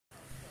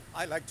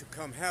I like to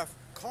come have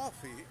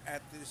coffee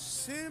at this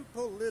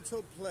simple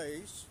little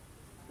place,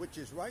 which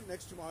is right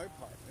next to my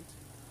apartment,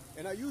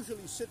 and I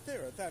usually sit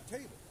there at that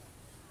table.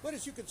 But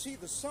as you can see,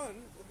 the sun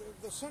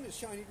is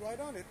shining right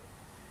on it.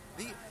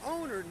 The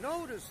owner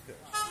noticed this,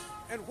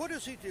 and what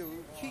does he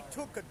do? He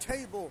took a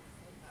table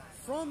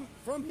from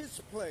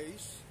his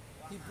place.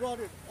 He brought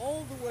it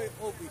all the way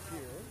over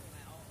here.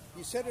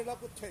 He set it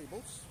up with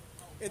tables,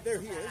 and there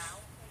he is.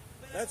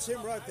 That's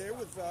him right there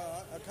with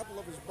a couple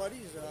of his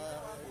buddies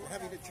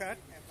having a chat,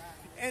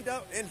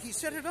 and he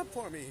set it up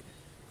for me.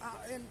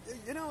 And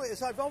you know,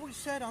 as I've always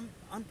said, I'm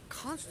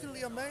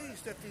constantly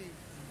amazed at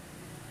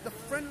the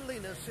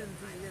friendliness and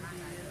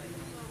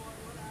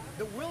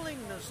the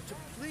willingness to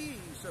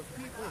please of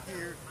people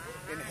here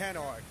in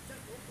Hanoi.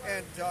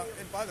 And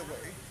by the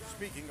way,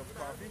 speaking of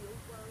coffee,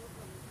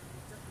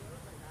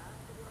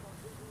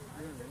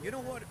 you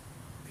know what?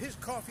 His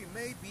coffee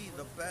may be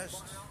the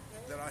best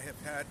that I have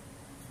had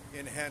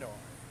in Hanoi.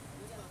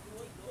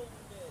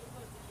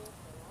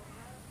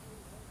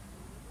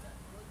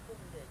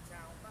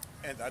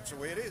 And that's the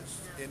way it is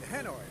in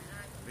Hanoi,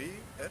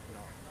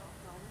 Vietnam.